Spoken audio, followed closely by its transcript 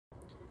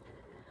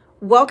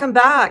Welcome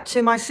back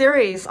to my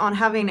series on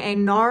having a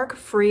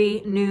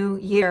narc-free new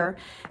year.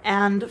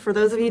 And for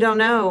those of you who don't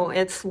know,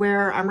 it's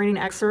where I'm reading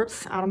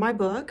excerpts out of my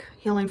book,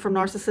 Healing from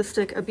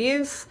Narcissistic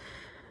Abuse,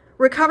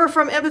 Recover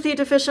from Empathy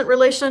Deficient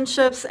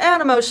Relationships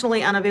and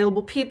Emotionally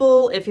Unavailable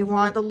People. If you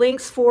want the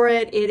links for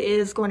it, it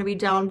is going to be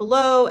down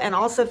below. And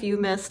also, if you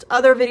missed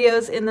other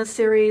videos in this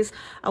series,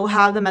 I will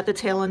have them at the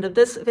tail end of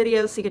this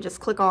video, so you can just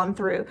click on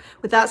through.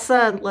 With that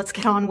said, let's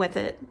get on with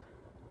it.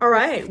 All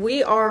right,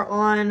 we are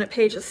on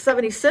page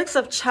 76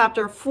 of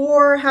chapter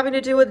 4, having to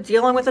do with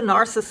dealing with a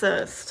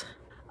narcissist.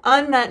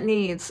 Unmet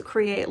needs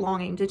create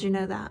longing. Did you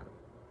know that?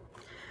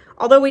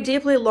 Although we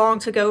deeply long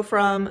to go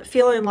from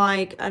feeling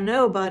like a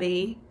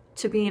nobody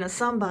to being a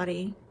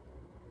somebody,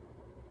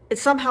 it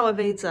somehow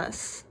evades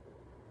us.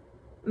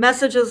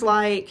 Messages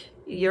like,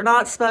 you're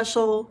not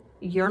special,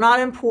 you're not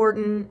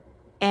important,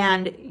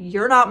 and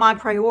you're not my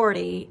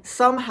priority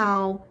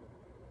somehow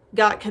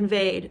got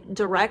conveyed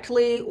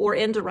directly or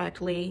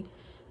indirectly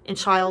in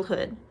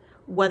childhood.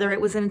 Whether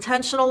it was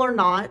intentional or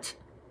not,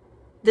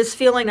 this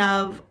feeling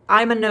of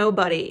I'm a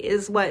nobody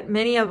is what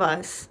many of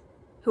us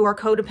who are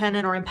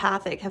codependent or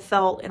empathic have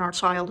felt in our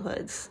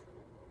childhoods.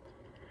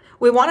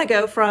 We want to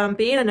go from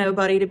being a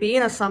nobody to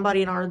being a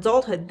somebody in our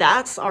adulthood.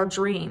 That's our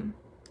dream.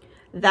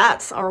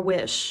 That's our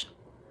wish.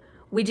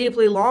 We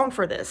deeply long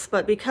for this,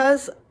 but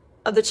because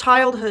of the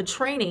childhood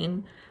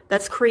training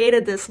that's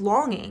created this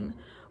longing,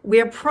 we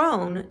are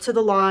prone to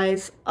the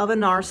lies of a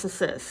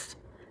narcissist,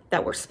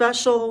 that we're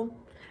special,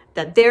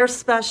 that they're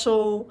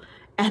special,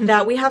 and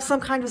that we have some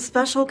kind of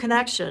special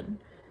connection.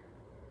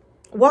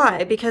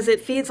 Why? Because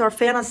it feeds our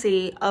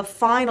fantasy of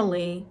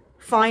finally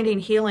finding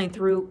healing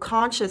through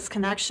conscious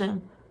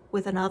connection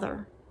with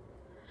another.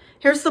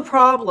 Here's the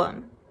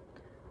problem.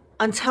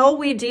 Until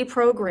we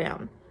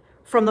deprogram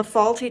from the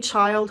faulty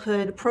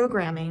childhood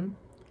programming,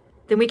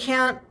 then we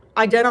can't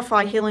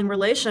identify healing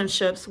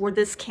relationships where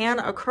this can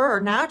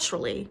occur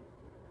naturally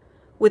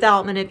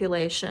without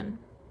manipulation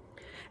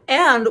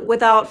and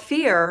without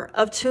fear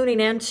of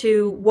tuning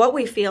into what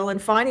we feel and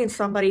finding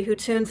somebody who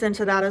tunes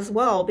into that as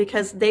well,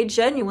 because they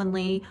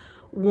genuinely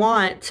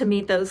want to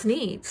meet those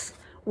needs.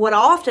 What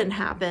often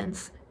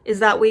happens is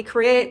that we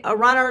create a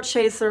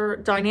runner-chaser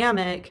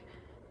dynamic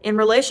in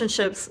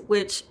relationships,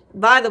 which,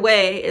 by the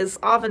way, is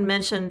often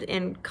mentioned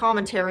in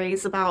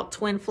commentaries about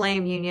twin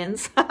flame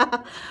unions.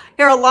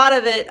 Hear a lot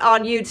of it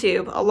on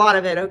YouTube, a lot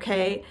of it,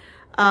 okay?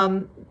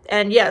 And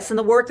yes, in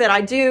the work that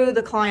I do,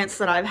 the clients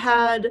that I've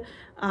had,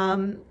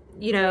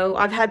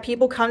 I've had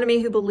people come to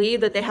me who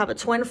believe that they have a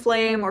twin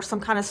flame or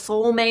some kind of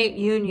soulmate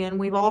union.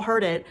 We've all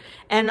heard it.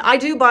 And I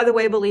do, by the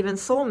way, believe in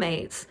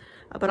soulmates,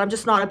 but I'm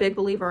just not a big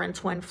believer in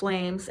twin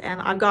flames. And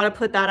I've got to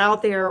put that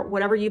out there.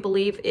 Whatever you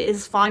believe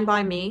is fine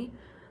by me.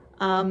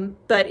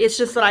 But it's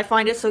just that I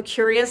find it so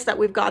curious that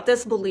we've got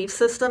this belief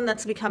system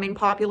that's becoming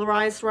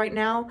popularized right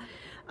now.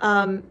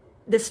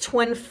 This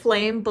twin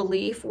flame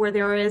belief where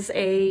there is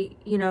a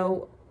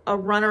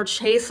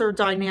runner-chaser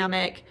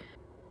dynamic,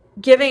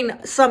 giving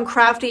some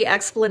crafty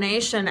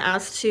explanation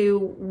as to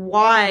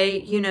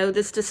why,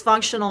 this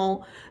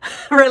dysfunctional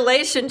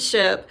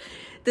relationship,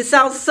 this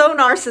sounds so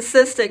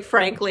narcissistic,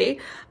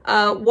 frankly,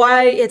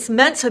 why it's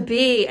meant to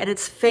be and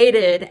it's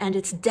fated and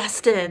it's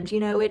destined.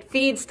 It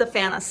feeds the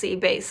fantasy,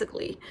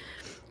 basically.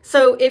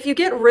 So if you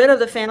get rid of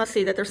the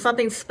fantasy that there's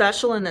something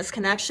special in this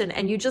connection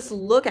and you just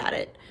look at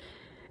it,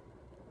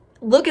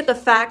 look at the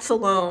facts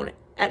alone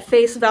at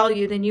face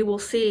value, then you will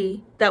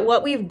see that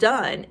what we've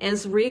done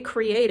is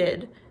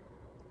recreated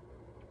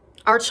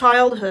our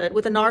childhood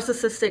with a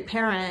narcissistic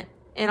parent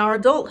in our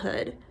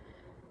adulthood.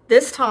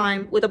 This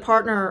time with a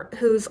partner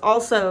who's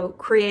also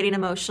creating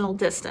emotional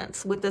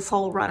distance with this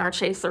whole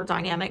runner-chaser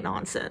dynamic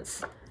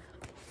nonsense.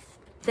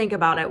 Think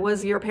about it.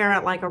 Was your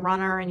parent like a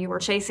runner and you were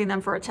chasing them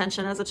for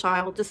attention as a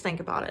child? Just think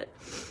about it.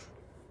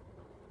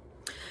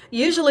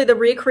 Usually the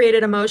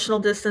recreated emotional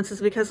distance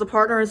is because the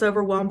partner is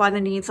overwhelmed by the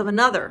needs of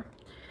another,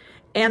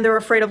 and they're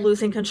afraid of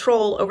losing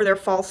control over their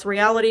false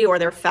reality or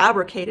their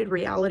fabricated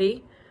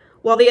reality,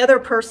 while the other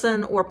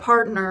person or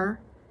partner,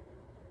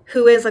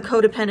 who is a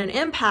codependent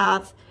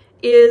empath,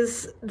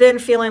 is then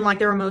feeling like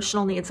their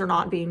emotional needs are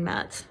not being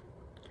met.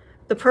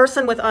 The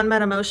person with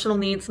unmet emotional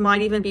needs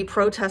might even be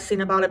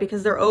protesting about it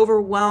because they're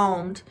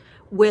overwhelmed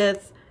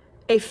with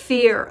a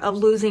fear of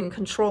losing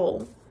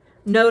control.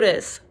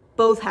 Notice,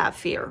 both have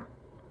fear,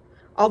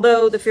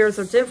 although the fears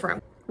are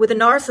different. With a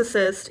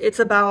narcissist, it's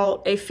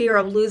about a fear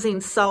of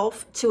losing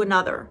self to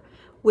another.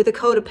 With a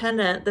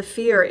codependent, the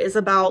fear is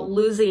about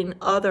losing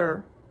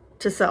other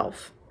to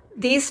self.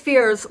 These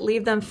fears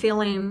leave them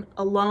feeling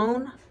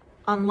alone,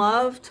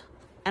 unloved,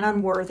 and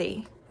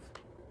unworthy,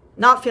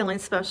 not feeling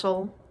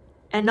special,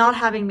 and not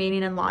having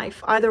meaning in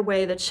life. Either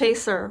way, the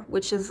chaser,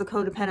 which is the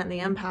codependent, the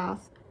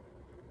empath,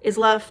 is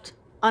left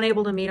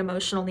unable to meet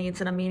emotional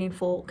needs in a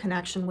meaningful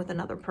connection with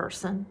another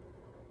person.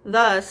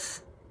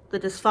 Thus, the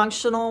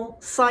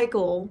dysfunctional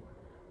cycle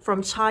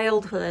from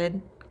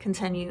childhood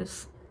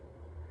continues.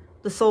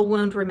 The soul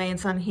wound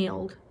remains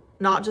unhealed,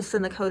 not just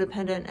in the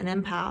codependent and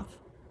empath,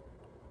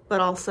 but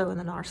also in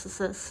the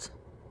narcissist.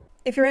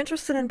 If you're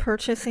interested in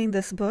purchasing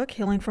this book,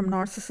 Healing from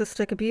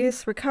Narcissistic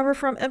Abuse, Recover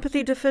from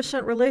Empathy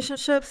Deficient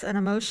Relationships and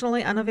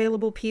Emotionally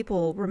Unavailable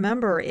People,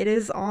 remember it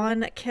is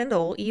on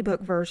Kindle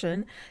ebook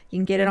version. You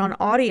can get it on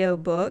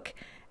audiobook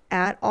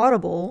at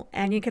Audible,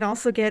 and you can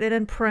also get it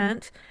in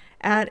print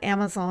at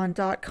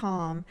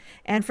Amazon.com.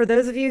 And for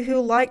those of you who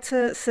like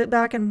to sit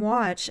back and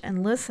watch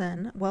and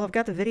listen, well, I've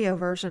got the video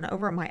version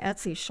over at my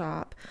Etsy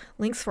shop.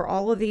 Links for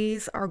all of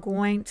these are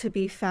going to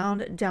be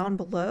found down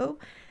below.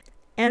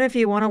 And if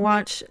you want to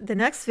watch the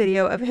next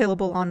video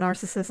available on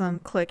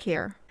narcissism, click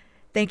here.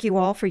 Thank you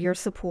all for your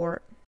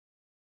support.